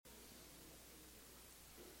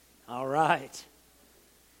All right.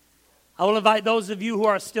 I will invite those of you who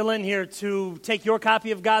are still in here to take your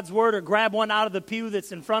copy of God's Word or grab one out of the pew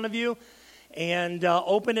that's in front of you and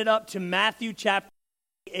open it up to Matthew chapter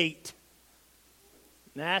 8.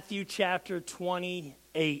 Matthew chapter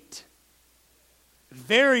 28.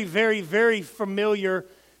 Very, very, very familiar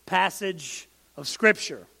passage of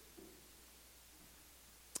Scripture.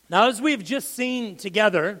 Now, as we've just seen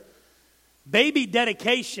together, baby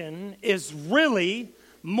dedication is really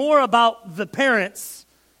more about the parents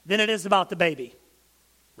than it is about the baby,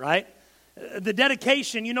 right? The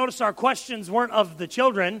dedication, you notice our questions weren't of the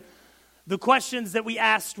children. The questions that we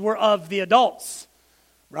asked were of the adults,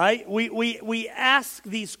 right? We ask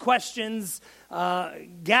these questions,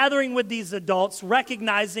 gathering with these adults,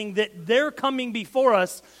 recognizing that their coming before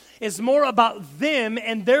us is more about them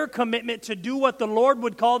and their commitment to do what the Lord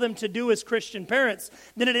would call them to do as Christian parents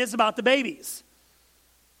than it is about the babies.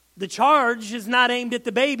 The charge is not aimed at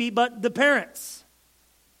the baby, but the parents.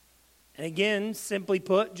 And again, simply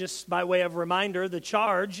put, just by way of reminder, the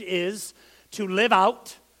charge is to live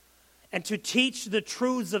out and to teach the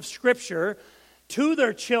truths of Scripture to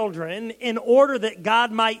their children in order that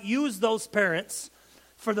God might use those parents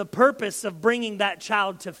for the purpose of bringing that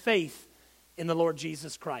child to faith in the Lord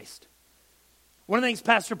Jesus Christ. One of the things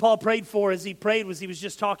Pastor Paul prayed for as he prayed was he was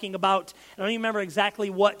just talking about, I don't even remember exactly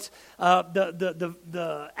what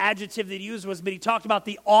the adjective that he used was, but he talked about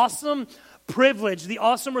the awesome privilege, the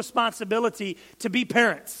awesome responsibility to be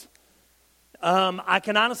parents. I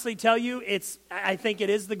can honestly tell you, I think it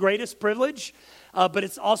is the greatest privilege, but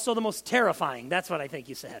it's also the most terrifying. That's what I think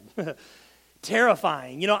you said.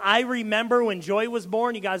 Terrifying. You know, I remember when Joy was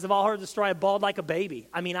born, you guys have all heard the story, I bawled like a baby.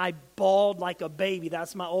 I bawled like a baby.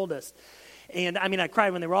 That's my oldest. And I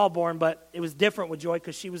cried when they were all born, but it was different with Joy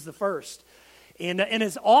because she was the first. And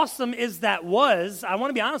as awesome as that was, I want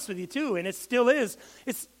to be honest with you too, and it still is,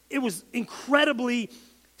 it was incredibly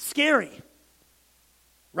scary,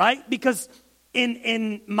 right? Because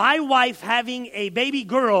in my wife having a baby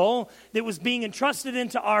girl that was being entrusted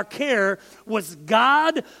into our care was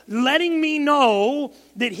God letting me know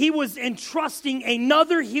that He was entrusting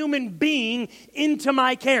another human being into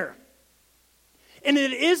my care. And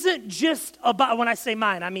it isn't just about, when I say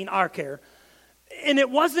mine, I mean our care. And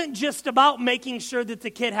it wasn't just about making sure that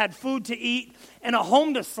the kid had food to eat and a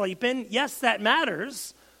home to sleep in. Yes, that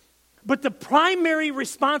matters. But the primary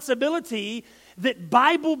responsibility that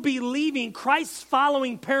Bible-believing,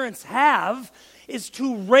 Christ-following parents have is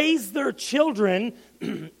to raise their children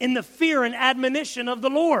in the fear and admonition of the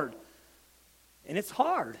Lord. And it's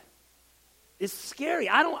hard. It's scary.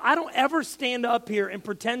 I don't ever stand up here and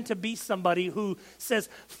pretend to be somebody who says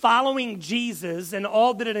following Jesus and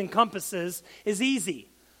all that it encompasses is easy.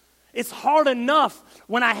 It's hard enough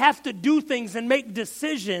when I have to do things and make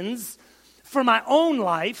decisions for my own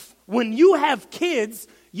life. When you have kids,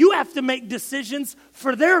 you have to make decisions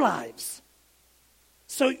for their lives.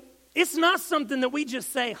 So it's not something that we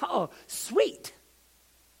just say, oh, sweet,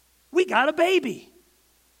 we got a baby.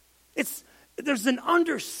 There's an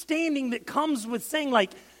understanding that comes with saying,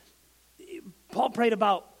 like, Paul prayed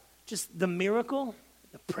about just the miracle,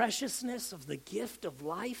 the preciousness of the gift of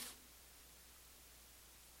life.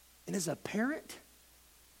 And as a parent,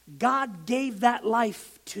 God gave that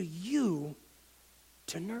life to you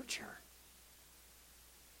to nurture.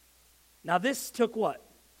 Now this took what?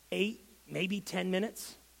 8, maybe 10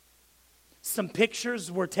 minutes? Some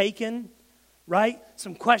pictures were taken, right?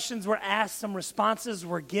 Some questions were asked, some responses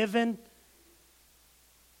were given.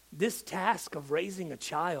 This task of raising a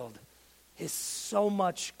child is so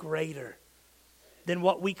much greater than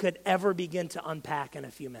what we could ever begin to unpack in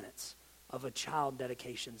a few minutes of a child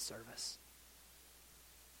dedication service.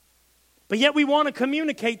 But yet we want to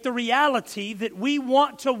communicate the reality that we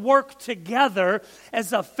want to work together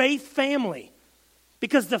as a faith family.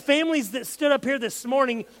 Because the families that stood up here this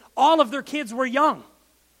morning, all of their kids were young.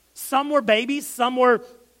 Some were babies, some were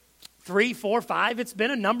 3, 4, 5. It's been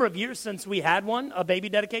a number of years since we had one, a baby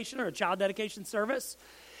dedication or a child dedication service.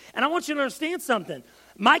 And I want you to understand something.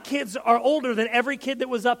 My kids are older than every kid that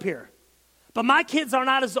was up here. But my kids are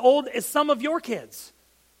not as old as some of your kids.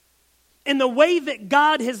 And the way that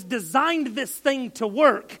God has designed this thing to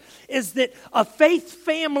work is that a faith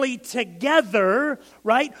family together,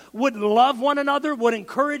 right, would love one another, would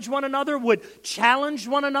encourage one another, would challenge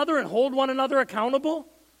one another and hold one another accountable,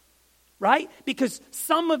 right? Because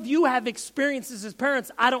some of you have experiences as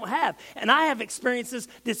parents I don't have. And I have experiences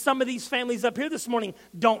that some of these families up here this morning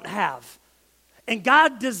don't have. And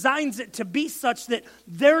God designs it to be such that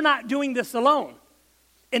they're not doing this alone.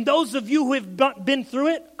 And those of you who have been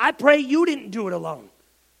through it, I pray you didn't do it alone.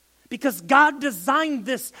 Because God designed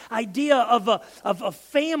this idea of a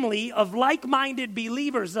family of like-minded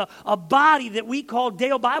believers, a body that we call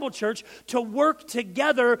Dale Bible Church, to work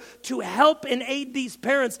together to help and aid these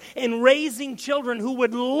parents in raising children who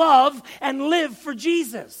would love and live for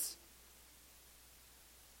Jesus.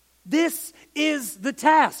 This is the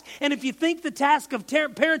task. And if you think the task of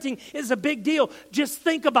parenting is a big deal, just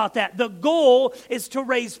think about that. The goal is to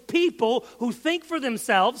raise people who think for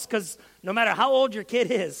themselves, because no matter how old your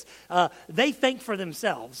kid is, they think for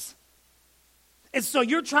themselves. And so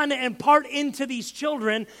you're trying to impart into these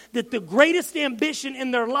children that the greatest ambition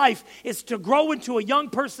in their life is to grow into a young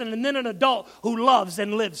person and then an adult who loves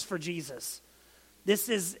and lives for Jesus. This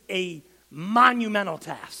is a monumental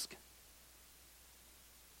task.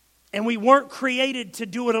 And we weren't created to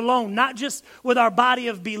do it alone, not just with our body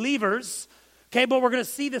of believers, okay, but we're going to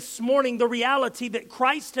see this morning the reality that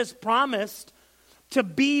Christ has promised to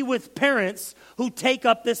be with parents who take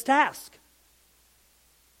up this task.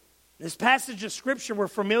 This passage of Scripture we're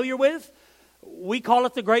familiar with, we call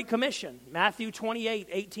it the Great Commission, Matthew 28,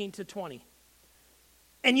 18 to 20.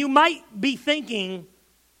 And you might be thinking,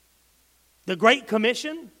 the Great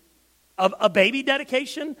Commission of a baby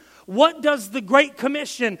dedication? What does the Great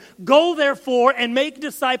Commission? Go therefore and make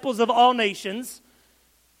disciples of all nations,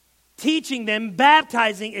 teaching them,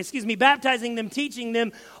 baptizing them, teaching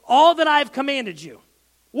them all that I have commanded you.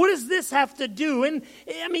 What does this have to do? And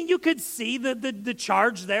I mean, you could see the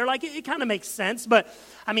charge there, like it kind of makes sense, but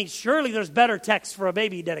I mean, surely there's better text for a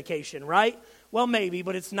baby dedication, right? Well, maybe,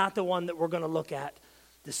 but it's not the one that we're going to look at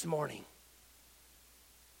this morning.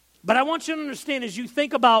 But I want you to understand, as you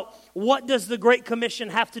think about what does the Great Commission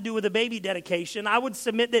have to do with a baby dedication, I would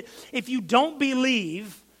submit that if you don't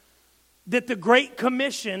believe that the Great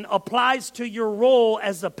Commission applies to your role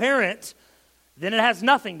as a parent, then it has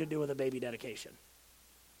nothing to do with a baby dedication.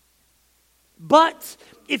 But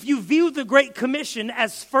if you view the Great Commission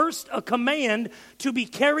as first a command to be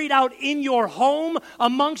carried out in your home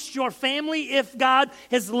amongst your family, if God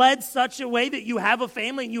has led such a way that you have a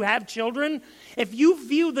family and you have children, if you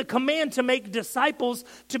view the command to make disciples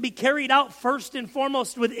to be carried out first and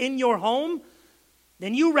foremost within your home,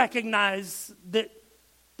 then you recognize that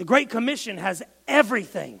the Great Commission has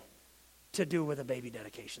everything to do with a baby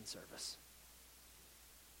dedication service.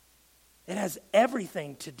 It has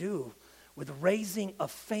everything to do with raising a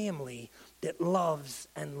family that loves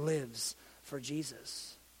and lives for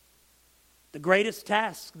Jesus. The greatest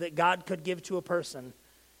task that God could give to a person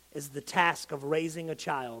is the task of raising a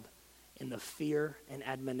child in the fear and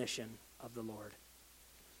admonition of the Lord.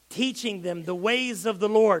 Teaching them the ways of the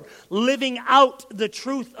Lord, living out the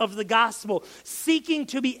truth of the gospel, seeking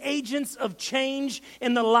to be agents of change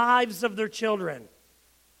in the lives of their children.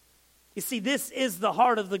 You see, this is the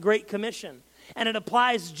heart of the Great Commission. And it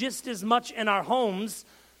applies just as much in our homes,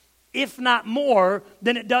 if not more,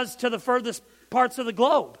 than it does to the furthest parts of the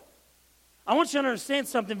globe. I want you to understand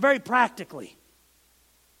something very practically.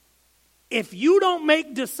 If you don't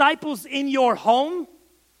make disciples in your home,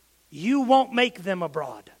 you won't make them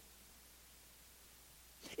abroad.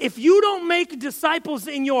 If you don't make disciples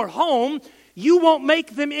in your home, you won't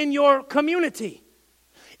make them in your community.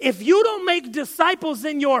 If you don't make disciples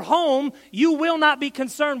in your home, you will not be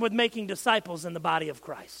concerned with making disciples in the body of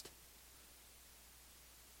Christ.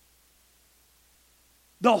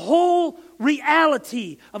 The whole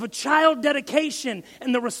reality of a child dedication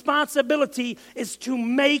and the responsibility is to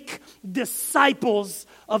make disciples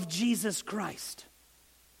of Jesus Christ.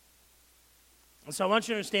 And so I want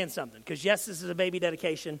you to understand something, because yes, this is a baby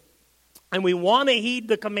dedication. And we want to heed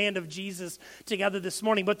the command of Jesus together this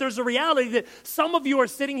morning. But there's a reality that some of you are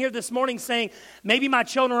sitting here this morning saying, maybe my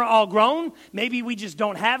children are all grown. Maybe we just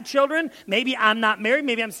don't have children. Maybe I'm not married.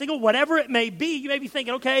 Maybe I'm single. Whatever it may be, you may be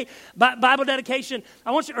thinking, okay, Bible dedication,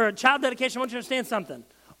 or child dedication, I want you to understand something.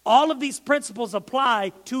 All of these principles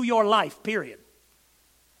apply to your life, period.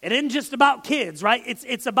 It isn't just about kids, right?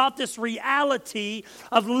 It's about this reality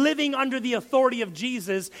of living under the authority of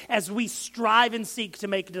Jesus as we strive and seek to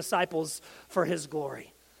make disciples for His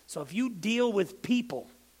glory. So if you deal with people,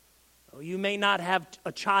 you may not have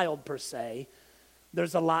a child per se,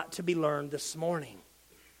 there's a lot to be learned this morning.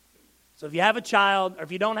 So if you have a child, or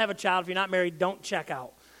if you don't have a child, if you're not married, don't check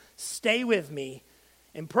out. Stay with me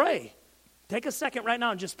and pray. Take a second right now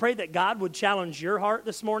and just pray that God would challenge your heart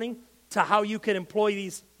this morning to how you can employ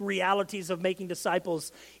these realities of making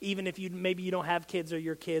disciples, even if maybe you don't have kids or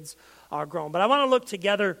your kids are grown. But I want to look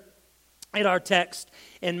together at our text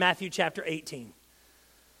in Matthew chapter 18.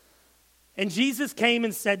 And Jesus came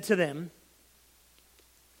and said to them,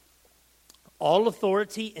 "All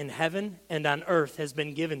authority in heaven and on earth has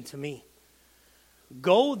been given to me.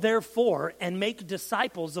 Go, therefore, and make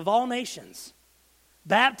disciples of all nations,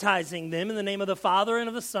 baptizing them in the name of the Father and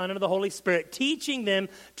of the Son and of the Holy Spirit, teaching them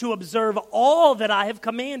to observe all that I have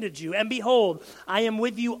commanded you. And behold, I am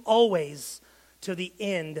with you always to the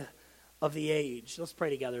end of the age. Let's pray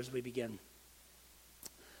together as we begin.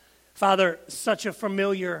 Father, such a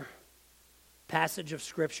familiar passage of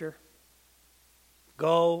Scripture.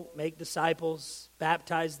 Go, make disciples,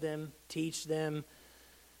 baptize them, teach them.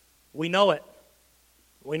 We know it.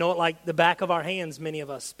 We know it like the back of our hands, many of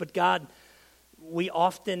us. But God, we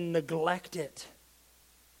often neglect it.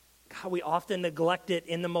 God, we often neglect it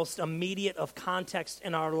in the most immediate of context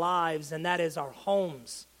in our lives, and that is our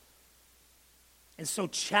homes. And so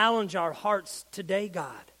challenge our hearts today,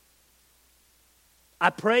 God. I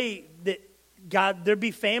pray that, God, there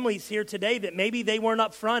be families here today that maybe they weren't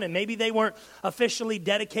up front and maybe they weren't officially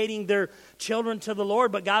dedicating their children to the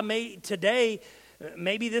Lord, but God,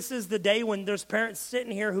 maybe this is the day when there's parents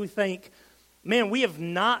sitting here who think, man, we have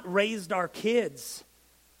not raised our kids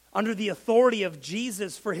under the authority of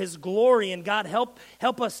Jesus for His glory, and God,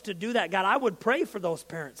 help us to do that. God, I would pray for those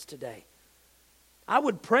parents today. I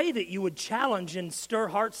would pray that you would challenge and stir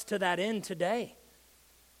hearts to that end today.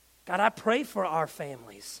 God, I pray for our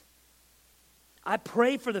families. I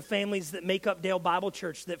pray for the families that make up Dale Bible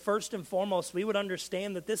Church, that first and foremost we would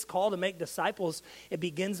understand that this call to make disciples, it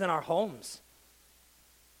begins in our homes.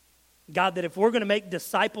 God, that if we're going to make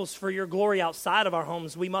disciples for your glory outside of our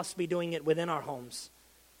homes, we must be doing it within our homes.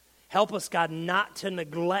 Help us, God, not to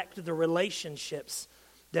neglect the relationships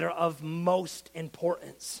that are of most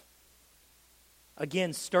importance.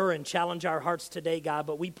 Again, stir and challenge our hearts today, God,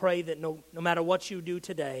 but we pray that no matter what you do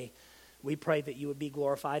today, we pray that you would be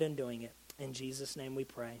glorified in doing it. In Jesus' name we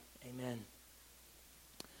pray. Amen.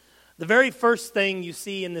 The very first thing you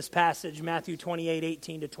see in this passage, Matthew 28,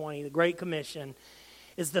 18 to 20, the Great Commission,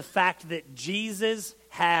 is the fact that Jesus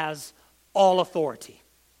has all authority.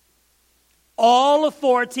 All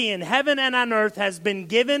authority in heaven and on earth has been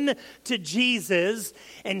given to Jesus,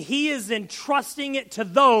 and He is entrusting it to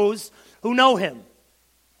those who know Him.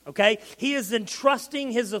 Okay? He is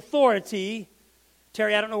entrusting His authority.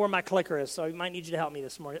 Terry, I don't know where my clicker is, so I might need you to help me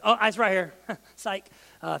this morning. Oh, it's right here. Psych.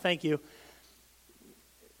 Thank you.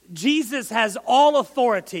 Jesus has all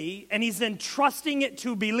authority, and He's entrusting it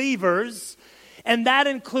to believers, and that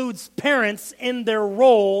includes parents in their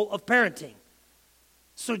role of parenting.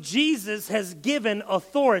 So Jesus has given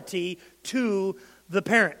authority to the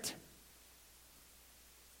parent.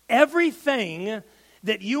 Everything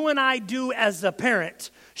that you and I do as a parent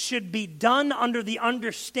should be done under the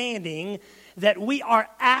understanding that we are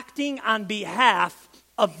acting on behalf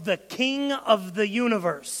of the King of the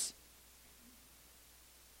universe.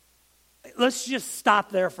 Let's just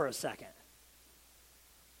stop there for a second.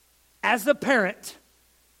 As a parent,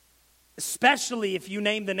 especially if you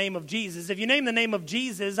name the name of Jesus, if you name the name of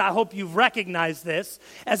Jesus, I hope you've recognized this.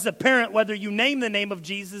 As a parent, whether you name the name of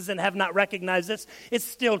Jesus and have not recognized this, it's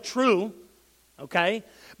still true, okay?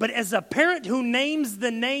 But as a parent who names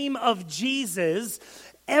the name of Jesus,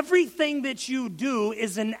 everything that you do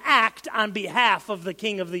is an act on behalf of the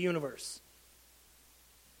King of the universe.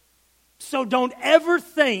 So don't ever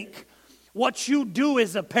think what you do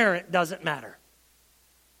as a parent doesn't matter.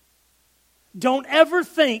 Don't ever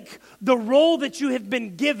think the role that you have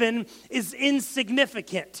been given is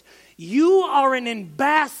insignificant. You are an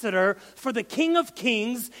ambassador for the King of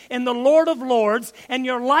Kings and the Lord of Lords, and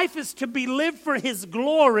your life is to be lived for His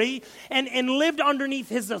glory and lived underneath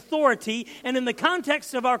His authority. And in the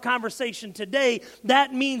context of our conversation today,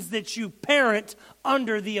 that means that you parent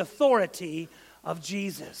under the authority of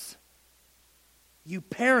Jesus. You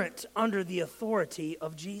parent under the authority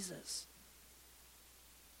of Jesus.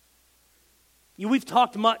 We've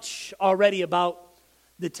talked much already about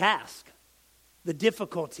the task, the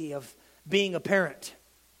difficulty of being a parent,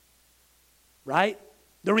 right?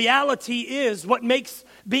 The reality is what makes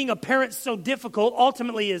being a parent so difficult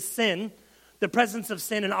ultimately is sin, the presence of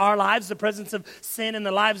sin in our lives, the presence of sin in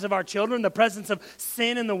the lives of our children, the presence of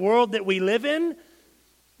sin in the world that we live in.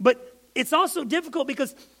 But it's also difficult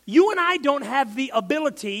because you and I don't have the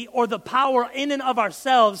ability or the power in and of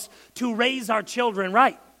ourselves to raise our children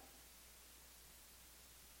right.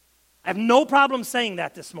 I have no problem saying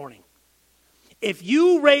that this morning. If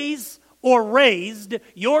you raise or raised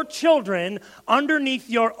your children underneath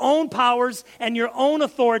your own powers and your own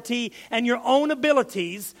authority and your own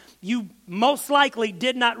abilities, you most likely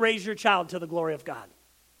did not raise your child to the glory of God.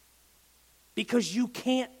 Because you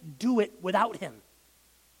can't do it without Him.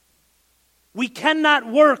 We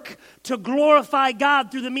cannot work to glorify God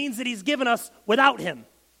through the means that He's given us without Him.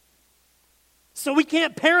 So we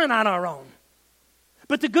can't parent on our own.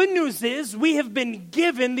 But the good news is we have been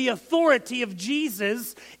given the authority of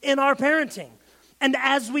Jesus in our parenting and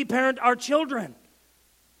as we parent our children.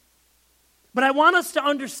 But I want us to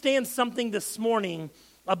understand something this morning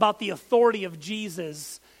about the authority of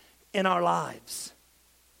Jesus in our lives.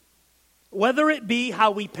 Whether it be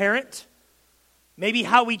how we parent, maybe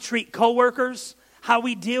how we treat coworkers, how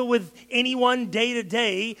we deal with anyone day to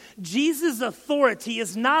day, Jesus' authority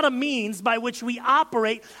is not a means by which we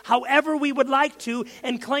operate however we would like to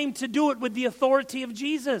and claim to do it with the authority of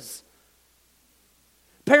Jesus.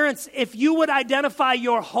 Parents, if you would identify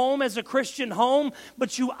your home as a Christian home,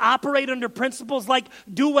 but you operate under principles like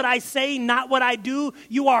do what I say, not what I do,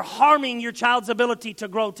 you are harming your child's ability to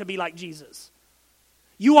grow to be like Jesus.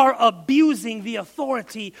 You are abusing the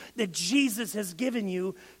authority that Jesus has given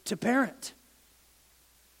you to parent.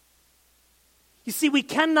 You see, we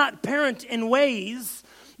cannot parent in ways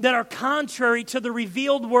that are contrary to the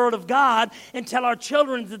revealed Word of God and tell our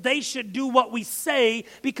children that they should do what we say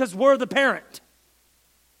because we're the parent.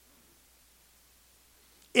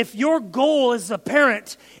 If your goal as a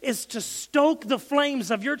parent is to stoke the flames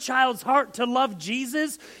of your child's heart to love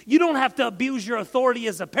Jesus, you don't have to abuse your authority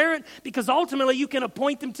as a parent because ultimately you can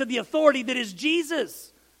appoint them to the authority that is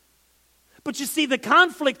Jesus. But you see, the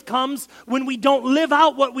conflict comes when we don't live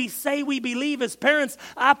out what we say we believe as parents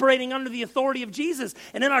operating under the authority of Jesus.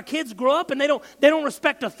 And then our kids grow up and they don't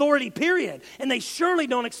respect authority, period. And they surely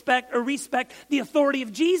don't expect or respect the authority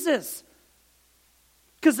of Jesus.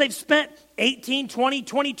 Because they've spent 18, 20,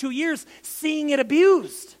 22 years seeing it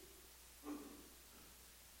abused.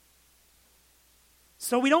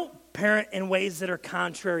 So we don't parent in ways that are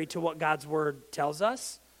contrary to what God's Word tells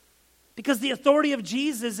us. Because the authority of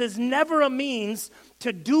Jesus is never a means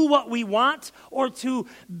to do what we want or to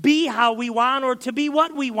be how we want or to be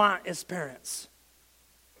what we want as parents.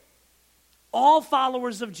 All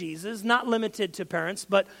followers of Jesus, not limited to parents,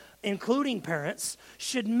 but including parents,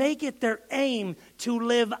 should make it their aim to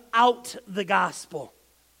live out the gospel,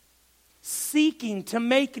 seeking to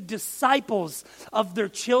make disciples of their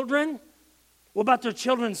children. What about their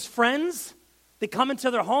children's friends that come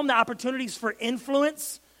into their home, the opportunities for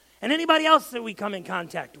influence, and anybody else that we come in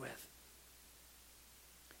contact with?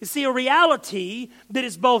 You see, a reality that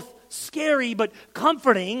is both scary but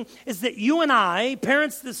comforting is that you and I,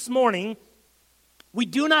 parents this morning, we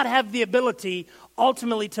do not have the ability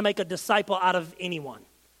ultimately to make a disciple out of anyone.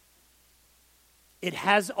 It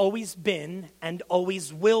has always been and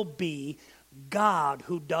always will be God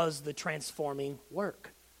who does the transforming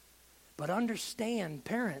work. But understand,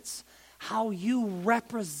 parents, how you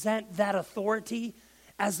represent that authority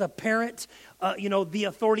as a parent, the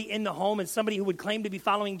authority in the home and somebody who would claim to be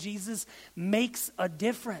following Jesus makes a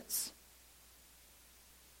difference.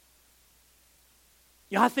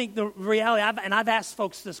 I think the reality, I've asked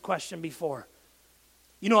folks this question before.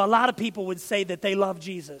 A lot of people would say that they love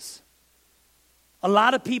Jesus. A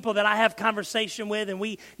lot of people that I have conversation with and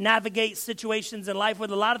we navigate situations in life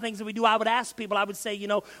with, a lot of things that we do, I would ask people, I would say,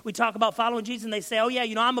 we talk about following Jesus and they say, oh yeah,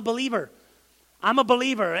 I'm a believer. I'm a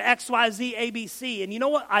believer, X, Y, Z, A, B, C. And you know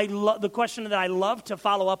what? The question that I love to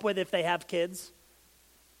follow up with if they have kids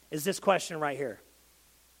is this question right here.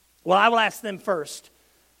 Well, I will ask them first,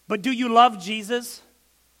 but do you love Jesus?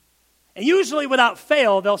 And usually without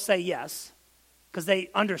fail, they'll say yes, because they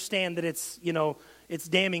understand that it's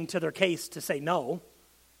damning to their case to say no.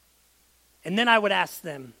 And then I would ask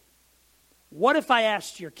them, what if I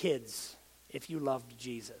asked your kids if you loved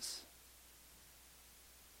Jesus?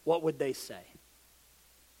 What would they say?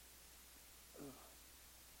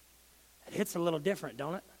 It hits a little different,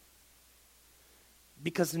 don't it?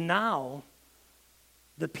 Because now,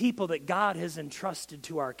 the people that God has entrusted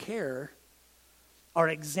to our care are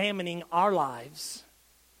examining our lives,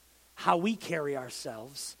 how we carry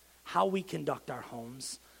ourselves, how we conduct our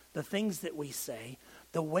homes, the things that we say,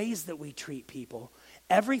 the ways that we treat people,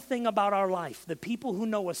 everything about our life. The people who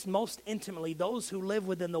know us most intimately, those who live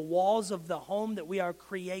within the walls of the home that we are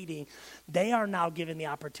creating, they are now given the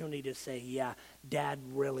opportunity to say, yeah, Dad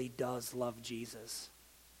really does love Jesus.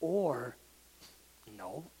 Or,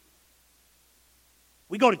 no.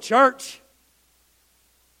 We go to church,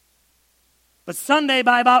 but Sunday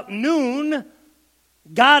by about noon,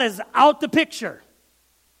 God is out the picture.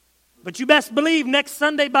 But you best believe next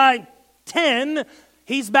Sunday by 10,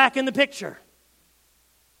 He's back in the picture.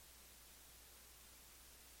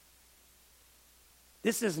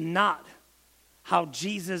 This is not how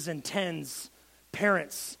Jesus intends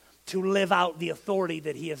parents to live out the authority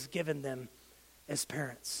that He has given them as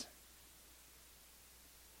parents.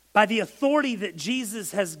 By the authority that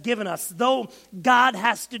Jesus has given us, though God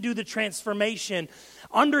has to do the transformation,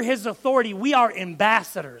 under His authority, we are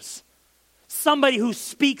ambassadors. somebody who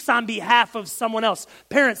speaks on behalf of someone else.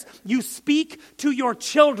 Parents, you speak to your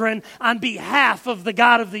children on behalf of the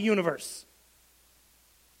God of the universe.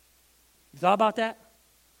 You thought about that?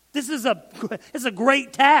 This is a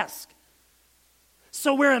great task.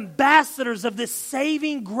 So we're ambassadors of this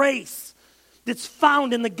saving grace that's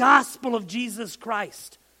found in the gospel of Jesus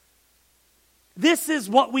Christ. This is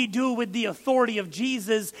what we do with the authority of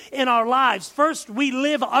Jesus in our lives. First, we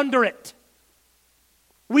live under it.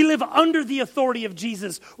 We live under the authority of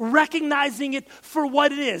Jesus, recognizing it for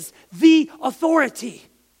what it is, the authority.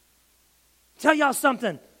 Tell y'all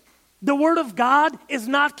something. The Word of God is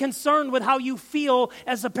not concerned with how you feel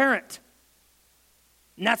as a parent.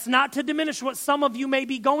 And that's not to diminish what some of you may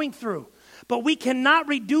be going through. But we cannot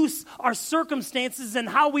reduce our circumstances and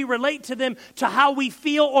how we relate to them to how we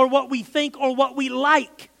feel or what we think or what we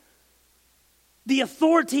like. The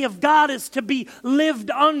authority of God is to be lived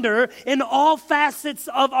under in all facets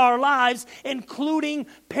of our lives, including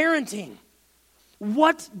parenting.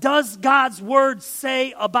 What does God's Word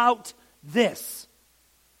say about this?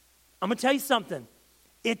 I'm going to tell you something.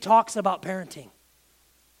 It talks about parenting.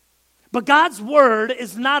 But God's Word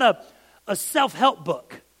is not a self-help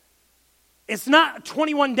book. It's not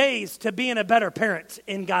 21 days to being a better parent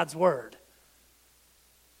in God's Word.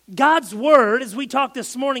 God's Word, as we talked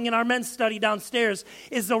this morning in our men's study downstairs,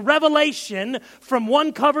 is a revelation from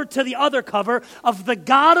one cover to the other cover of the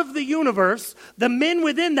God of the universe, the men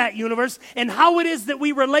within that universe, and how it is that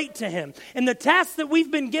we relate to Him. And the task that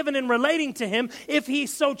we've been given in relating to Him, if He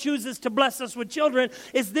so chooses to bless us with children,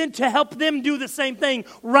 is then to help them do the same thing,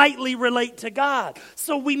 rightly relate to God.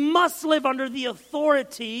 So we must live under the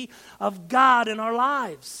authority of God in our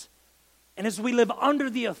lives. And as we live under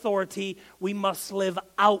the authority, we must live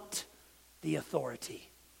out the authority.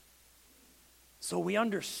 So we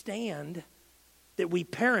understand that we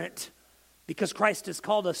parent because Christ has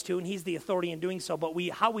called us to, and He's the authority in doing so. But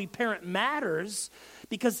how we parent matters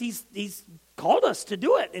because He's called us to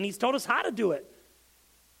do it, and He's told us how to do it.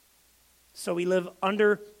 So we live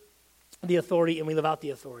under the authority, and we live out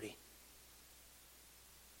the authority.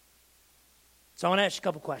 So I want to ask you a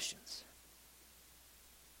couple questions.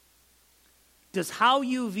 Does how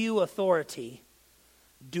you view authority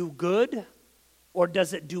do good, or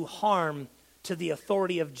does it do harm to the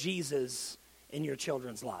authority of Jesus in your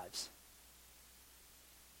children's lives?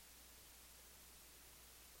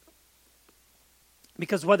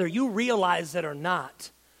 Because whether you realize it or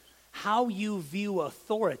not, how you view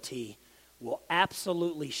authority will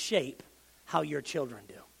absolutely shape how your children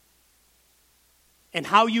do. And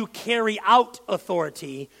how you carry out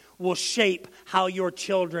authority will shape how your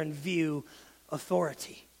children view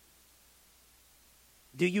authority.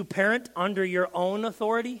 Do you parent under your own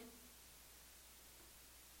authority?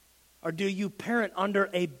 Or do you parent under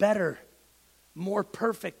a better, more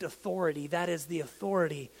perfect authority? That is the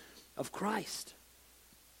authority of Christ.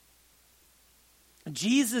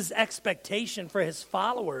 Jesus' expectation for His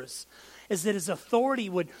followers is that His authority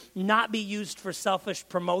would not be used for selfish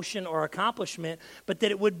promotion or accomplishment, but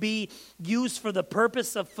that it would be used for the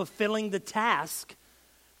purpose of fulfilling the task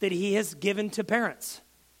that He has given to parents.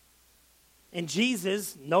 And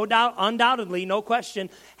Jesus, no doubt, undoubtedly, no question,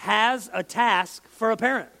 has a task for a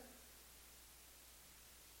parent.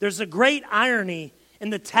 There's a great irony in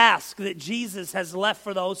the task that Jesus has left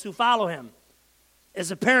for those who follow Him. As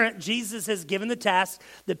a parent, Jesus has given the task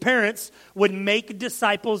that parents would make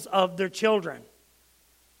disciples of their children.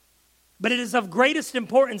 But it is of greatest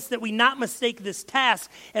importance that we not mistake this task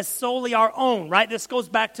as solely our own, right? This goes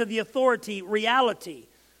back to the authority reality.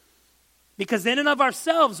 Because in and of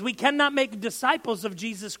ourselves, we cannot make disciples of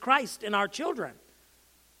Jesus Christ in our children.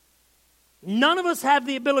 None of us have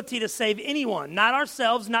the ability to save anyone. Not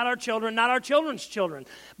ourselves, not our children, not our children's children.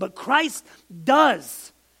 But Christ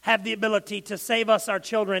does have the ability to save us, our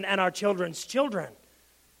children, and our children's children.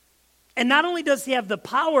 And not only does He have the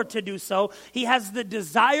power to do so, He has the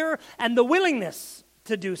desire and the willingness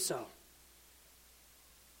to do so.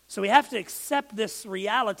 So we have to accept this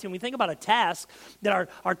reality. When we think about a task, that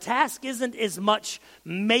our task isn't as much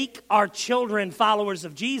make our children followers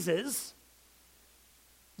of Jesus.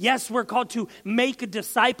 Yes, we're called to make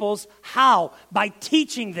disciples. How? By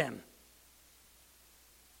teaching them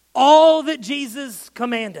all that Jesus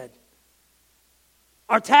commanded.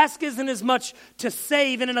 Our task isn't as much to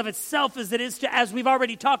save in and of itself as it is to, as we've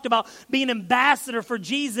already talked about, be an ambassador for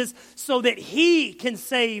Jesus so that He can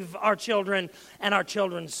save our children and our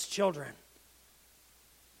children's children.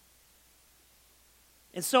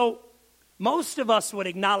 And so most of us would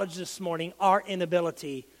acknowledge this morning our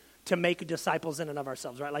inability to make disciples in and of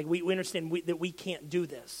ourselves, right? Like we understand that we can't do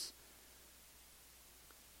this.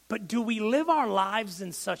 But do we live our lives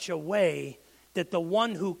in such a way that the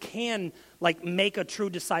one who can make a true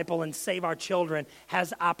disciple and save our children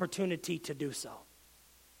has opportunity to do so?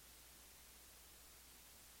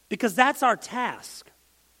 Because that's our task.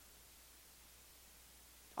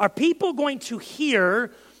 Are people going to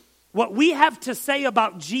hear what we have to say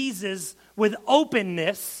about Jesus with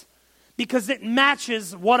openness because it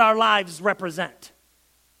matches what our lives represent?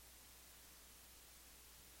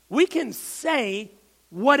 We can say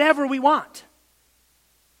whatever we want.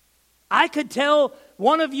 I could tell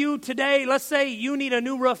one of you today, let's say you need a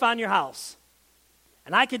new roof on your house.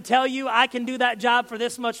 And I could tell you I can do that job for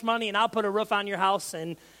this much money and I'll put a roof on your house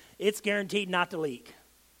and it's guaranteed not to leak.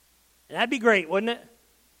 And that'd be great, wouldn't it?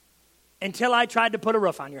 Until I tried to put a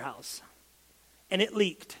roof on your house. And it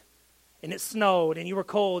leaked. And it snowed, and you were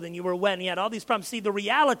cold, and you were wet, and you had all these problems. See, the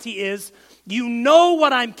reality is, you know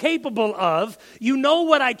what I'm capable of. You know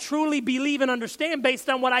what I truly believe and understand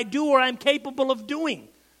based on what I do or I'm capable of doing.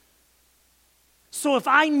 So if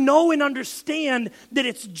I know and understand that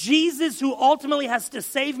it's Jesus who ultimately has to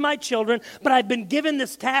save my children, but I've been given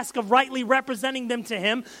this task of rightly representing them to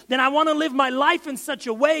him, then I want to live my life in such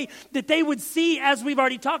a way that they would see, as we've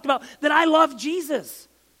already talked about, that I love Jesus.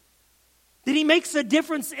 That he makes a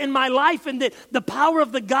difference in my life and that the power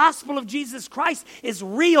of the gospel of Jesus Christ is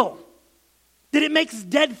real. That it makes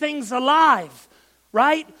dead things alive,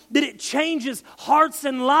 right? That it changes hearts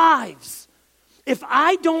and lives. If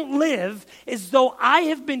I don't live as though I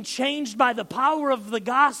have been changed by the power of the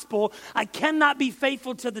gospel, I cannot be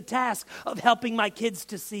faithful to the task of helping my kids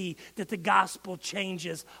to see that the gospel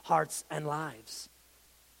changes hearts and lives.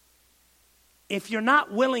 If you're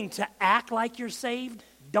not willing to act like you're saved,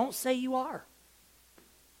 don't say you are.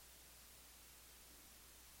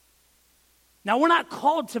 Now, we're not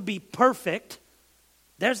called to be perfect.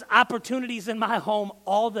 There's opportunities in my home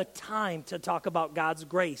all the time to talk about God's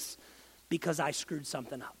grace because I screwed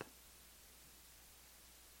something up.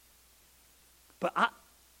 But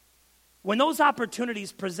when those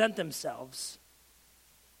opportunities present themselves,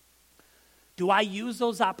 do I use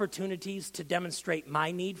those opportunities to demonstrate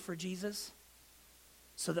my need for Jesus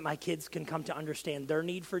so that my kids can come to understand their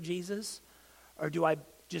need for Jesus? Or do I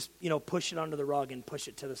just, push it under the rug and push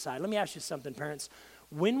it to the side? Let me ask you something, parents.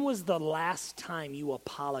 When was the last time you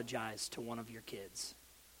apologized to one of your kids?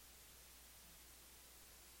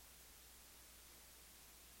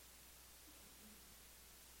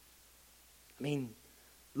 I mean,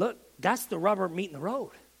 look, that's the rubber meeting the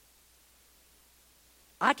road.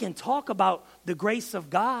 I can talk about the grace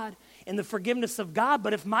of God and the forgiveness of God,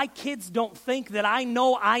 but if my kids don't think that I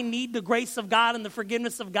know I need the grace of God and the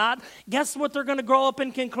forgiveness of God, guess what they're going to grow up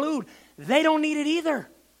and conclude? They don't need it either.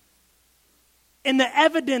 And the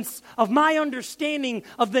evidence of my understanding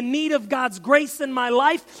of the need of God's grace in my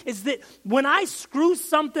life is that when I screw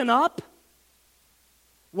something up,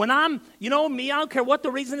 when I'm, me, I don't care what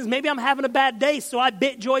the reason is. Maybe I'm having a bad day, so I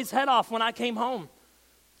bit Joy's head off when I came home.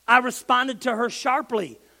 I responded to her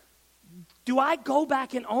sharply. Do I go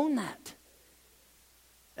back and own that?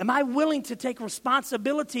 Am I willing to take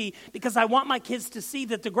responsibility because I want my kids to see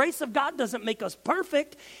that the grace of God doesn't make us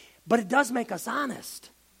perfect, but it does make us honest?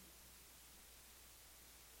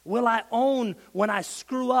 Will I own when I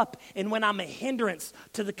screw up and when I'm a hindrance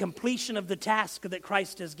to the completion of the task that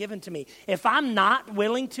Christ has given to me? If I'm not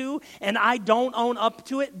willing to and I don't own up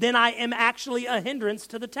to it, then I am actually a hindrance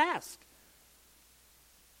to the task.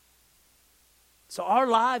 So our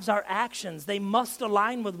lives, our actions, they must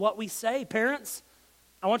align with what we say. Parents,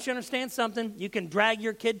 I want you to understand something. You can drag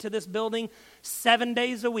your kid to this building 7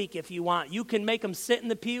 days a week if you want. You can make them sit in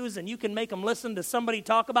the pews and you can make them listen to somebody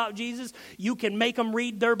talk about Jesus. You can make them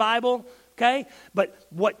read their Bible, okay?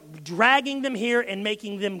 But dragging them here and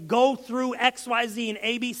making them go through X, Y, Z, and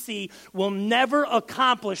ABC will never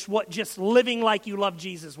accomplish what just living like you love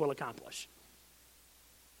Jesus will accomplish.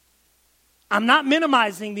 I'm not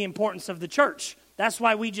minimizing the importance of the church. That's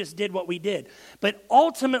why we just did what we did. But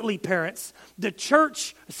ultimately, parents, the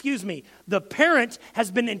parent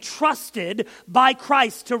has been entrusted by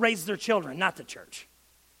Christ to raise their children, not the church.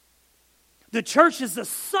 The church is a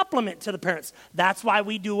supplement to the parents. That's why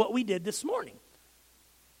we do what we did this morning.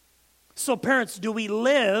 So parents, do we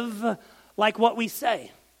live like what we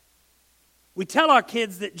say? We tell our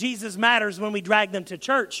kids that Jesus matters when we drag them to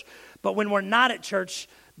church, but when we're not at church,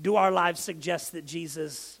 do our lives suggest that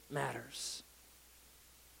Jesus matters?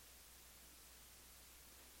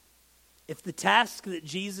 If the task that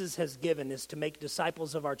Jesus has given is to make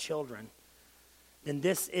disciples of our children, then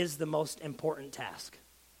this is the most important task.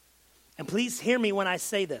 And please hear me when I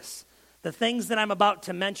say this. The things that I'm about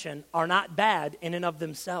to mention are not bad in and of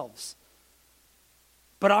themselves.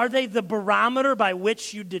 But are they the barometer by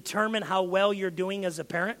which you determine how well you're doing as a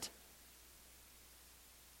parent?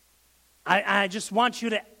 I just want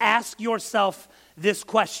you to ask yourself this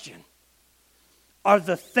question. Are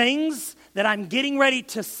the things that I'm getting ready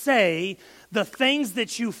to say the things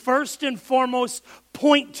that you first and foremost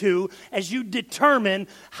point to as you determine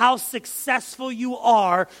how successful you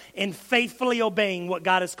are in faithfully obeying what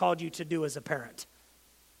God has called you to do as a parent?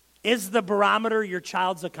 Is the barometer your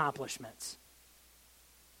child's accomplishments?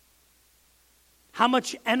 How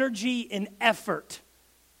much energy and effort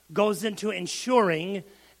goes into ensuring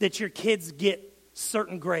that your kids get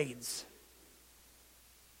certain grades?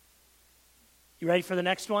 You ready for the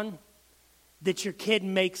next one? That your kid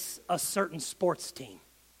makes a certain sports team.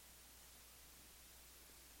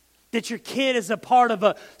 That your kid is a part of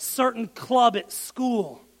a certain club at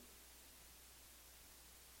school.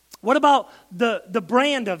 What about the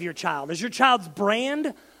brand of your child? Is your child's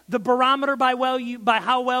brand the barometer by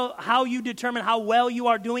how you determine how well you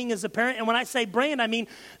are doing as a parent? And when I say brand, I mean,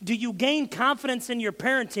 do you gain confidence in your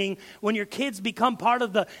parenting when your kids become part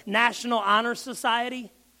of the National Honor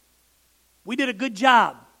Society? We did a good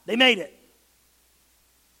job. They made it.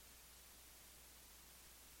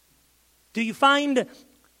 Do you find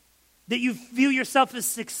that you view yourself as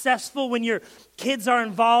successful when your kids are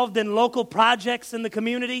involved in local projects in the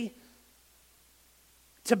community?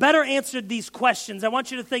 To better answer these questions, I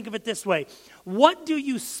want you to think of it this way. What do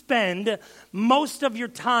you spend most of your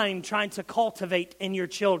time trying to cultivate in your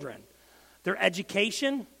children? Their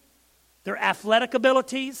education, their athletic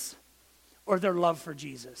abilities, or their love for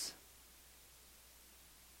Jesus?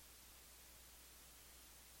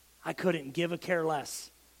 I couldn't give a care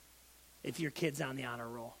less if your kid's on the honor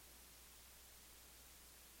roll.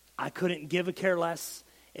 I couldn't give a care less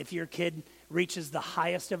if your kid reaches the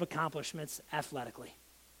highest of accomplishments athletically.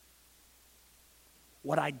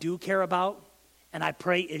 What I do care about, and I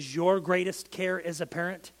pray is your greatest care as a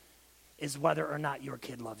parent, is whether or not your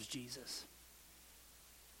kid loves Jesus.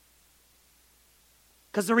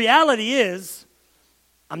 Because the reality is,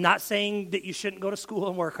 I'm not saying that you shouldn't go to school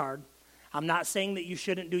and work hard. I'm not saying that you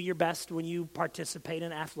shouldn't do your best when you participate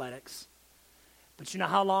in athletics. But you know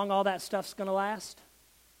how long all that stuff's going to last?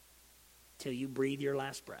 Till you breathe your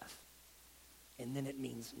last breath. And then it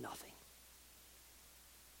means nothing.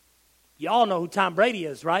 You all know who Tom Brady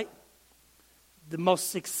is, right? The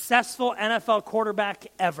most successful NFL quarterback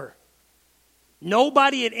ever.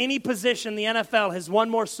 Nobody at any position in the NFL has won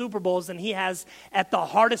more Super Bowls than he has at the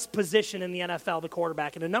hardest position in the NFL, the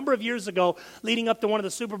quarterback. And a number of years ago, leading up to one of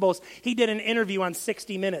the Super Bowls, he did an interview on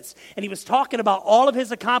 60 Minutes. And he was talking about all of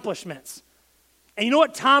his accomplishments. And you know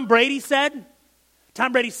what Tom Brady said?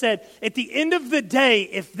 Tom Brady said, at the end of the day,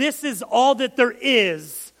 if this is all that there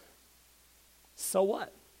is, so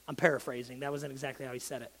what? I'm paraphrasing. That wasn't exactly how he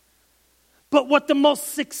said it. But what the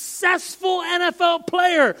most successful NFL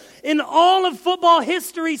player in all of football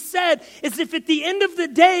history said is, if at the end of the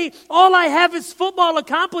day, all I have is football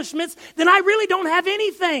accomplishments, then I really don't have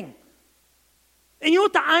anything. And you know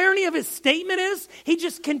what the irony of his statement is? He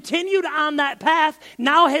just continued on that path,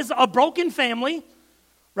 now has a broken family,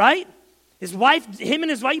 right? His wife, him and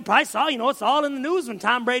his wife, you probably saw, it's all in the news when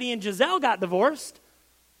Tom Brady and Giselle got divorced.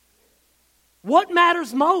 What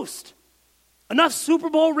matters most? Enough Super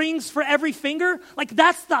Bowl rings for every finger? Like,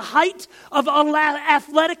 that's the height of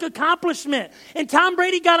athletic accomplishment. And Tom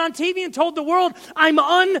Brady got on TV and told the world, I'm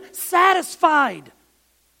unsatisfied.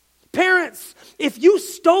 Parents, if you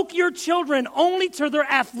stoke your children only to their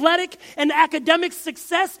athletic and academic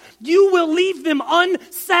success, you will leave them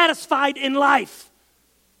unsatisfied in life.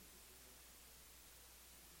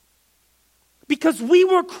 Because we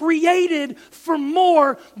were created for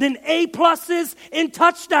more than A pluses and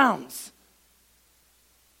touchdowns.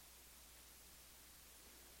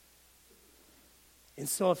 And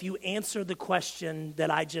so if you answer the question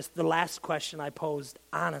the last question I posed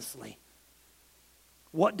honestly,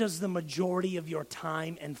 what does the majority of your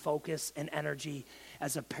time and focus and energy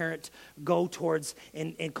as a parent go towards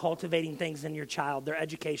in cultivating things in your child, their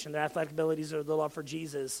education, their athletic abilities, or their love for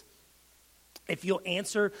Jesus? If you'll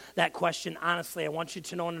answer that question honestly, I want you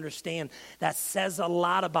to know and understand that says a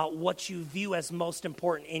lot about what you view as most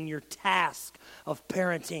important in your task of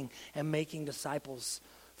parenting and making disciples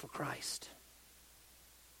for Christ.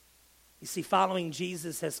 You see, following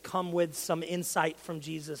Jesus has come with some insight from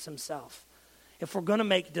Jesus himself. If we're going to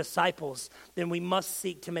make disciples, then we must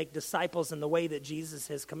seek to make disciples in the way that Jesus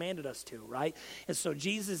has commanded us to, right? And so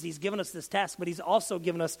Jesus, he's given us this task, but he's also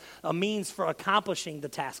given us a means for accomplishing the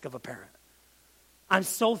task of a parent. I'm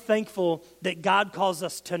so thankful that God calls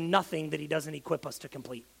us to nothing that he doesn't equip us to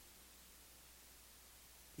complete.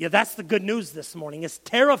 Yeah, that's the good news this morning. As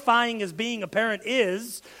terrifying as being a parent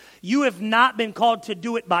is, you have not been called to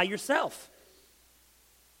do it by yourself.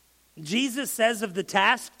 Jesus says of the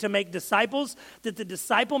task to make disciples that the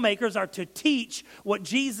disciple makers are to teach what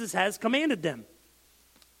Jesus has commanded them.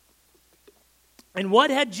 And what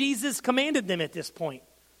had Jesus commanded them at this point?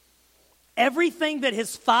 Everything that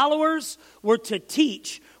his followers were to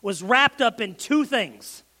teach was wrapped up in two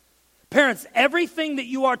things. Parents, everything that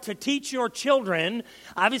you are to teach your children,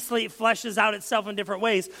 obviously it fleshes out itself in different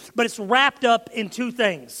ways, but it's wrapped up in two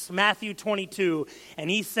things. Matthew 22, and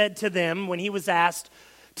he said to them when he was asked,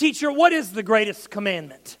 "Teacher, what is the greatest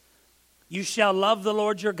commandment?" "You shall love the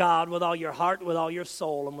Lord your God with all your heart, with all your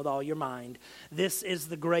soul, and with all your mind. This is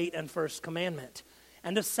the great and first commandment.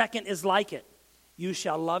 And the second is like it. You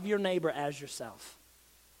shall love your neighbor as yourself."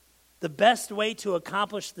 The best way to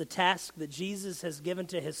accomplish the task that Jesus has given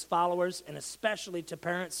to his followers, and especially to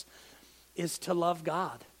parents, is to love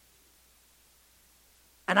God.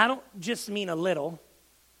 And I don't just mean a little,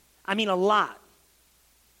 I mean a lot.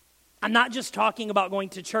 I'm not just talking about going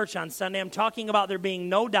to church on Sunday. I'm talking about there being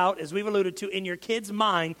no doubt, as we've alluded to, in your kid's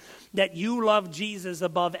mind that you love Jesus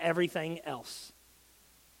above everything else.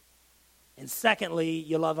 And secondly,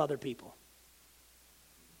 you love other people.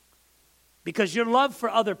 Because your love for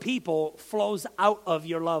other people flows out of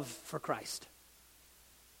your love for Christ.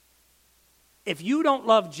 If you don't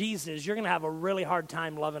love Jesus, you're going to have a really hard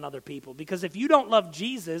time loving other people. Because if you don't love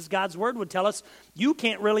Jesus, God's word would tell us you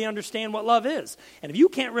can't really understand what love is. And if you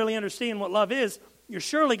can't really understand what love is, you're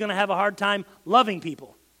surely going to have a hard time loving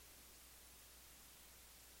people.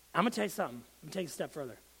 I'm going to tell you something. I'm going to take it a step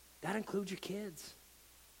further. That includes your kids.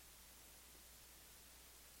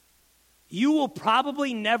 You will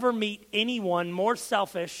probably never meet anyone more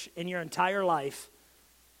selfish in your entire life,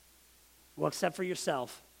 well, except for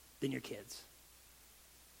yourself, than your kids.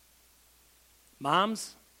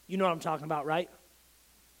 Moms, you know what I'm talking about, right?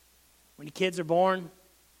 When your kids are born, and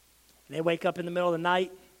they wake up in the middle of the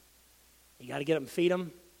night, you got to get up and feed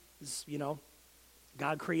them. You know,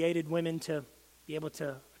 God created women to be able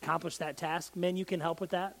to accomplish that task. Men, you can help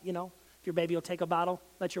with that, you know. If your baby will take a bottle,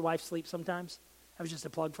 let your wife sleep sometimes. That was just a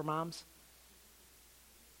plug for moms.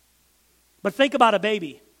 But think about a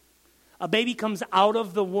baby. A baby comes out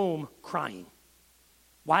of the womb crying.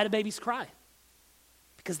 Why do babies cry?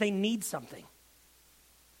 Because they need something.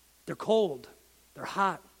 They're cold. They're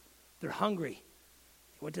hot. They're hungry.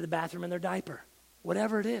 They went to the bathroom in their diaper.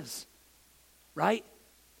 Whatever it is. Right?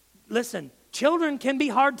 Listen, children can be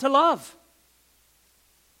hard to love.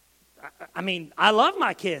 I mean, I love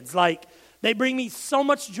my kids. Like, they bring me so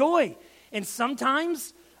much joy. And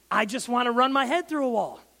sometimes I just want to run my head through a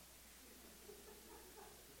wall.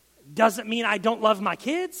 Doesn't mean I don't love my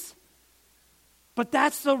kids. But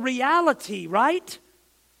that's the reality, right?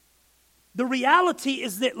 The reality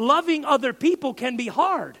is that loving other people can be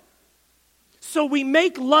hard. So we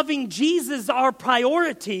make loving Jesus our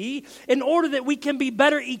priority in order that we can be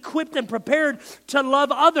better equipped and prepared to love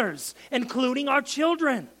others, including our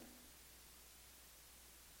children.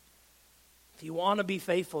 If you want to be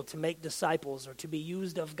faithful to make disciples or to be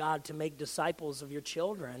used of God to make disciples of your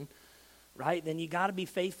children, right, then you got to be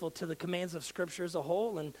faithful to the commands of Scripture as a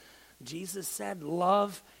whole. And Jesus said,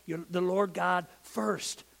 love the Lord God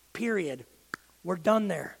first, period. We're done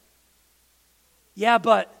there. Yeah,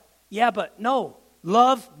 but no.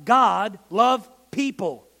 Love God, love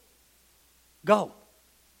people. Go.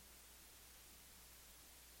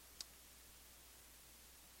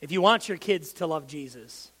 If you want your kids to love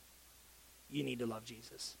Jesus, you need to love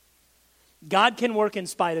Jesus. God can work in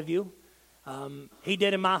spite of you. He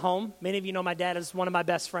did in my home. Many of you know my dad is one of my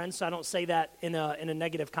best friends, so I don't say that in a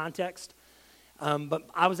negative context. But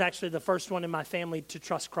I was actually the first one in my family to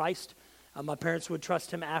trust Christ. My parents would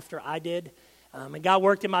trust him after I did. And God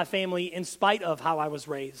worked in my family in spite of how I was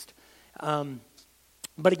raised.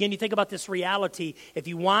 But again, you think about this reality. If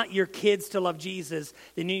you want your kids to love Jesus,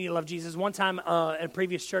 then you need to love Jesus. One time at a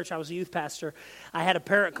previous church, I was a youth pastor. I had a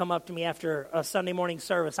parent come up to me after a Sunday morning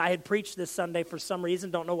service. I had preached this Sunday for some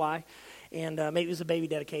reason, don't know why. And maybe it was a baby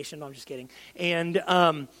dedication. No, I'm just kidding. And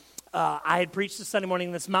I had preached this Sunday morning,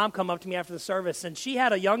 and this mom come up to me after the service, and she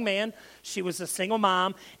had a young man. She was a single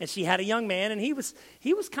mom, and she had a young man, and he was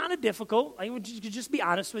kind of difficult. I would just be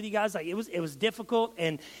honest with you guys. Like it was difficult,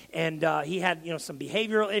 and he had some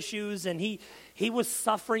behavioral issues, and he was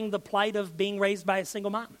suffering the plight of being raised by a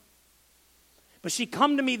single mom. But she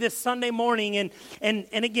come to me this Sunday morning, and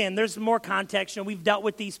again, there's more context. We've dealt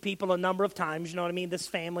with these people a number of times, you know what I mean, this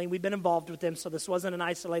family. We've been involved with them, so this wasn't an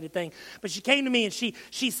isolated thing. But she came to me, and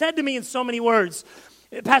she said to me in so many words,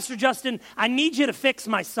 Pastor Justin, I need you to fix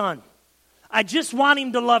my son. I just want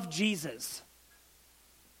him to love Jesus.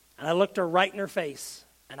 And I looked her right in her face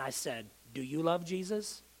and I said, do you love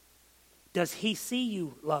Jesus? Does he see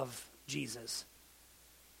you love Jesus?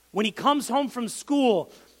 When he comes home from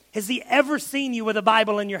school, has he ever seen you with a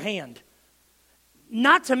Bible in your hand?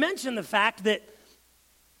 Not to mention the fact that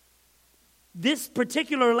this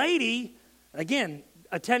particular lady, again,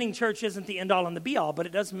 attending church isn't the end all and the be all, but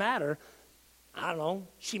it doesn't matter. I don't know,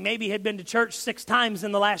 she maybe had been to church 6 times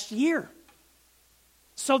in the last year.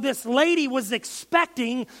 So this lady was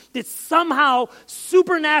expecting that somehow,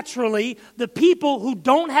 supernaturally, the people who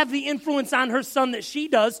don't have the influence on her son that she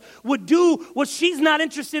does would do what she's not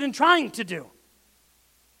interested in trying to do.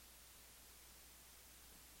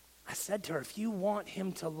 I said to her, if you want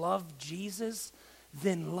him to love Jesus,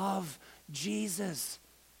 then love Jesus.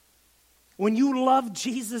 When you love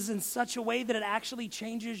Jesus in such a way that it actually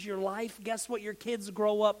changes your life, guess what your kids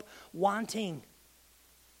grow up wanting?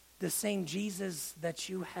 The same Jesus that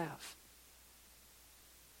you have.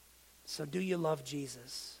 So do you love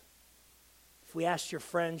Jesus? If we asked your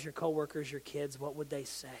friends, your coworkers, your kids, what would they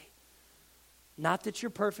say? Not that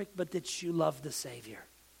you're perfect, but that you love the Savior.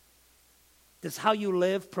 Does how you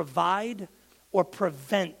live provide or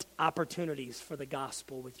prevent opportunities for the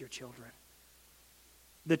gospel with your children?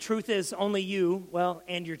 The truth is only you,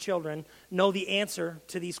 and your children, know the answer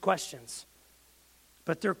to these questions.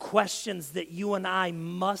 But they're questions that you and I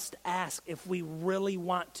must ask if we really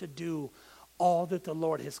want to do all that the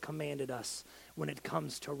Lord has commanded us when it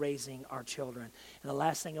comes to raising our children. And the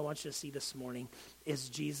last thing I want you to see this morning is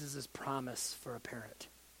Jesus' promise for a parent.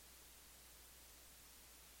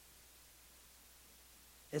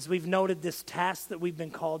 As we've noted, this task that we've been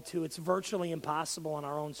called to, it's virtually impossible in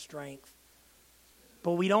our own strength.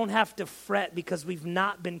 But we don't have to fret because we've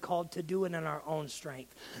not been called to do it in our own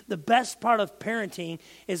strength. The best part of parenting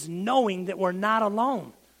is knowing that we're not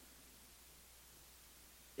alone.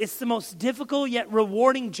 It's the most difficult yet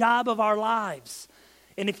rewarding job of our lives.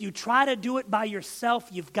 And if you try to do it by yourself,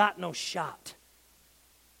 you've got no shot.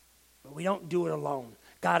 But we don't do it alone.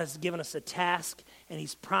 God has given us a task, and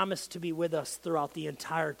he's promised to be with us throughout the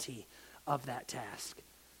entirety of that task.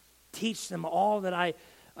 Teach them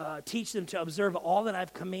to observe all that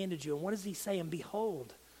I've commanded you. And what does he say? And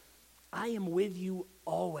behold, I am with you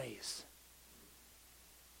always.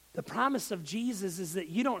 The promise of Jesus is that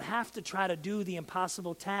you don't have to try to do the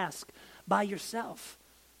impossible task by yourself.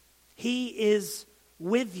 He is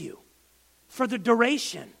with you for the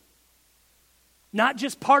duration. Not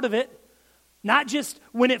just part of it. Not just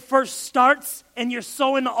when it first starts and you're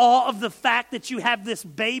so in awe of the fact that you have this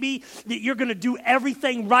baby that you're going to do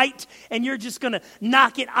everything right and you're just going to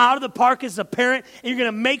knock it out of the park as a parent and you're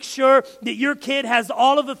going to make sure that your kid has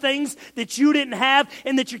all of the things that you didn't have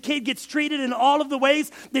and that your kid gets treated in all of the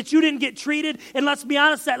ways that you didn't get treated. And let's be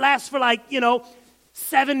honest, that lasts for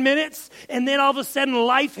 7 minutes and then all of a sudden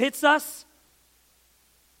life hits us.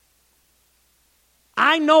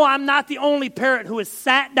 I know I'm not the only parent who has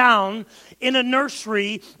sat down in a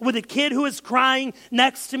nursery with a kid who is crying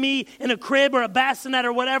next to me in a crib or a bassinet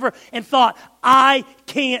or whatever and thought, I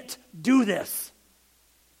can't do this.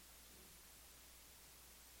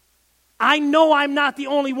 I know I'm not the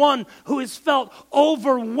only one who has felt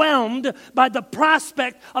overwhelmed by the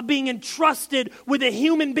prospect of being entrusted with a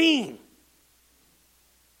human being.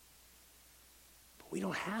 But we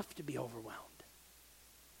don't have to be overwhelmed.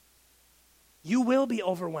 You will be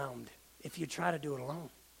overwhelmed if you try to do it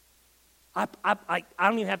alone. I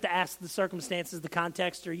don't even have to ask the circumstances, the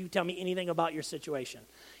context, or you tell me anything about your situation.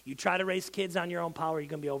 You try to raise kids on your own power, you're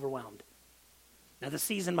going to be overwhelmed. Now, the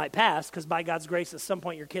season might pass because by God's grace, at some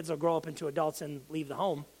point your kids will grow up into adults and leave the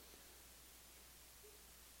home.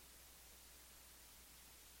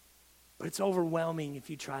 But it's overwhelming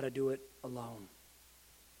if you try to do it alone.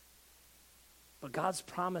 But God's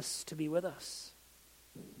promised to be with us.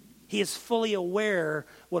 He is fully aware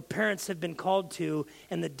what parents have been called to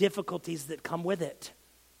and the difficulties that come with it.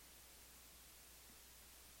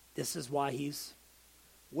 This is why he's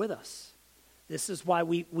with us. This is why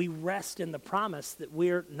we rest in the promise that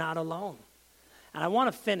we're not alone. And I want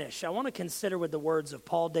to finish. I want to consider with the words of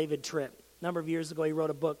Paul David Tripp. A number of years ago, he wrote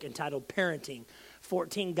a book entitled Parenting,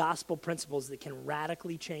 14 Gospel Principles that can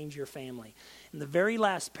radically change your family. In the very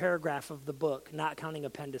last paragraph of the book, not counting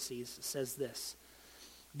appendices, says this.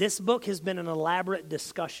 This book has been an elaborate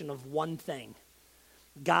discussion of one thing: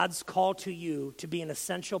 God's call to you to be an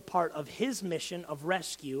essential part of his mission of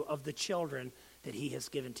rescue of the children that he has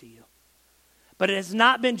given to you. But it has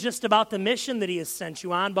not been just about the mission that he has sent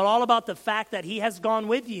you on, but all about the fact that he has gone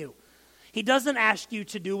with you. He doesn't ask you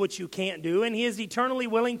to do what you can't do, and he is eternally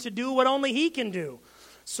willing to do what only he can do.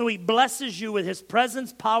 So he blesses you with his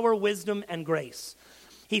presence, power, wisdom, and grace.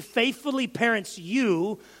 He faithfully parents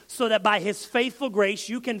you so that by his faithful grace,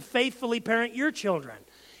 you can faithfully parent your children.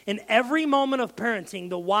 In every moment of parenting,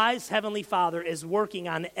 the wise Heavenly Father is working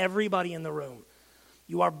on everybody in the room.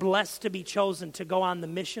 You are blessed to be chosen to go on the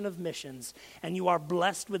mission of missions, and you are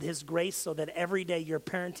blessed with his grace so that every day your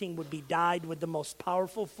parenting would be dyed with the most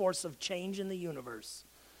powerful force of change in the universe,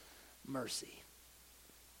 mercy.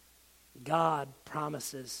 God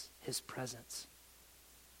promises his presence.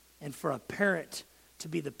 And for a parent to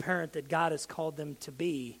be the parent that God has called them to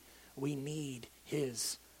be, we need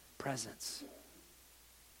his presence.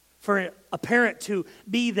 For a parent to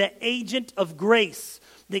be the agent of grace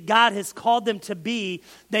that God has called them to be,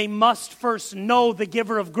 they must first know the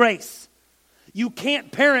giver of grace. You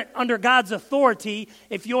can't parent under God's authority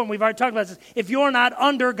if you're, and we've already talked about this, if you're not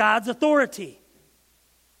under God's authority.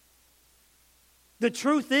 The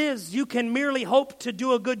truth is, you can merely hope to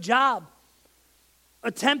do a good job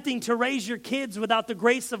attempting to raise your kids without the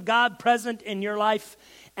grace of God present in your life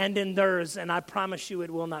and in theirs, and I promise you it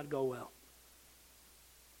will not go well.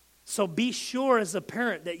 So be sure as a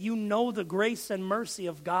parent that you know the grace and mercy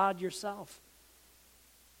of God yourself.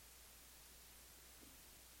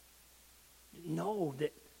 Know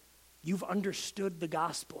that you've understood the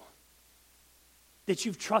gospel, that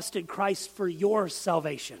you've trusted Christ for your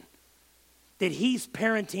salvation, that he's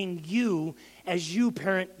parenting you as you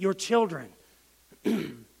parent your children.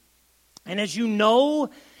 And as you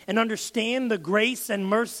know and understand the grace and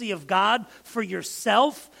mercy of God for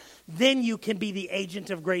yourself, then you can be the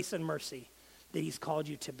agent of grace and mercy that he's called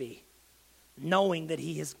you to be, knowing that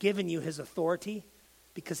he has given you his authority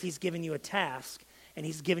because he's given you a task and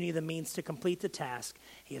he's given you the means to complete the task.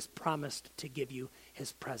 He has promised to give you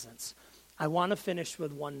his presence. I want to finish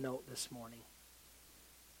with one note this morning,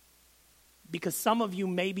 because some of you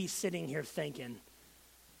may be sitting here thinking,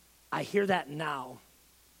 I hear that now,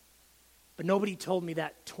 but nobody told me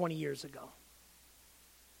that 20 years ago.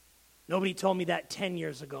 Nobody told me that 10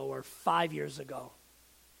 years ago or 5 years ago.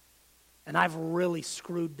 And I've really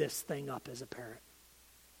screwed this thing up as a parent.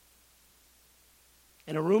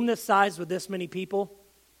 In a room this size with this many people,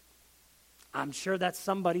 I'm sure that's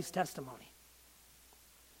somebody's testimony.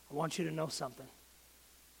 I want you to know something.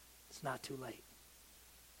 It's not too late.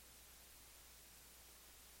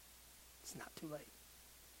 It's not too late.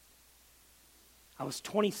 I was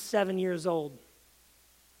 27 years old.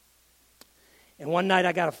 And one night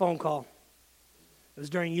I got a phone call. It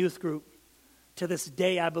was during youth group. To this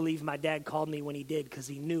day, I believe my dad called me when he did because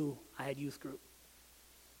he knew I had youth group.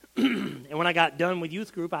 And when I got done with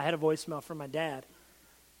youth group, I had a voicemail from my dad.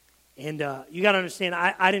 And you got to understand,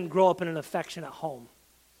 I didn't grow up in an affectionate home,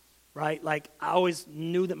 right? Like, I always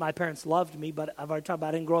knew that my parents loved me, but I've already talked about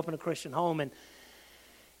I didn't grow up in a Christian home. And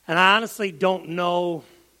I honestly don't know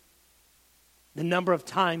the number of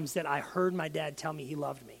times that I heard my dad tell me he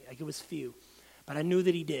loved me. Like, it was few. But I knew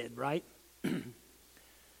that he did, right?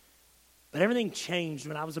 But everything changed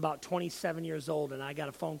when I was about 27 years old, and I got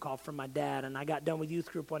a phone call from my dad, and I got done with youth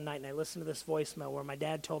group one night, and I listened to this voicemail where my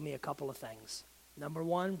dad told me a couple of things. Number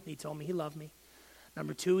one, he told me he loved me.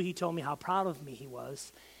 Number two, he told me how proud of me he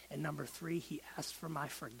was. And number three, he asked for my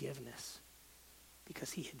forgiveness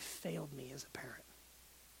because he had failed me as a parent.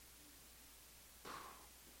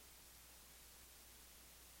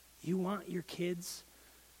 You want your kids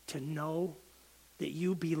to know that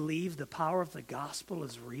you believe the power of the gospel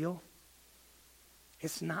is real?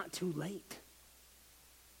 It's not too late.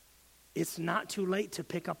 It's not too late to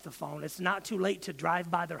pick up the phone. It's not too late to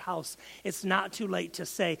drive by their house. It's not too late to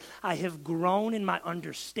say, I have grown in my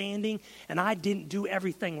understanding and I didn't do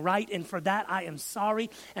everything right, and for that I am sorry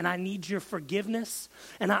and I need your forgiveness.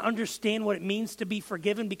 And I understand what it means to be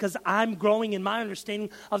forgiven because I'm growing in my understanding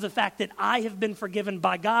of the fact that I have been forgiven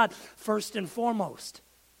by God first and foremost.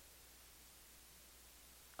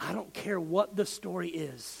 I don't care what the story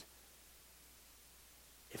is.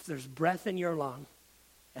 If there's breath in your lung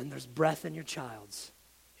and there's breath in your child's,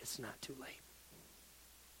 it's not too late.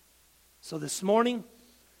 So this morning,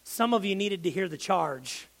 some of you needed to hear the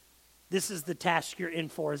charge. This is the task you're in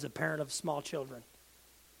for as a parent of small children.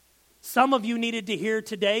 Some of you needed to hear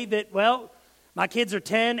today that, well, my kids are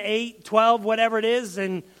 10, 8, 12, whatever it is,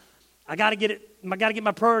 and I got to get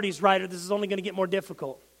my priorities right, or this is only going to get more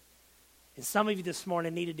difficult. And some of you this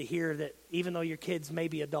morning needed to hear that even though your kids may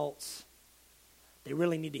be adults, they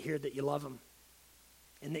really need to hear that you love them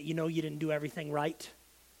and that you know you didn't do everything right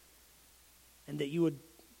and that you would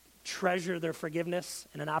treasure their forgiveness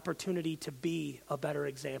and an opportunity to be a better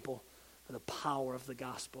example for the power of the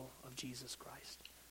gospel of Jesus Christ.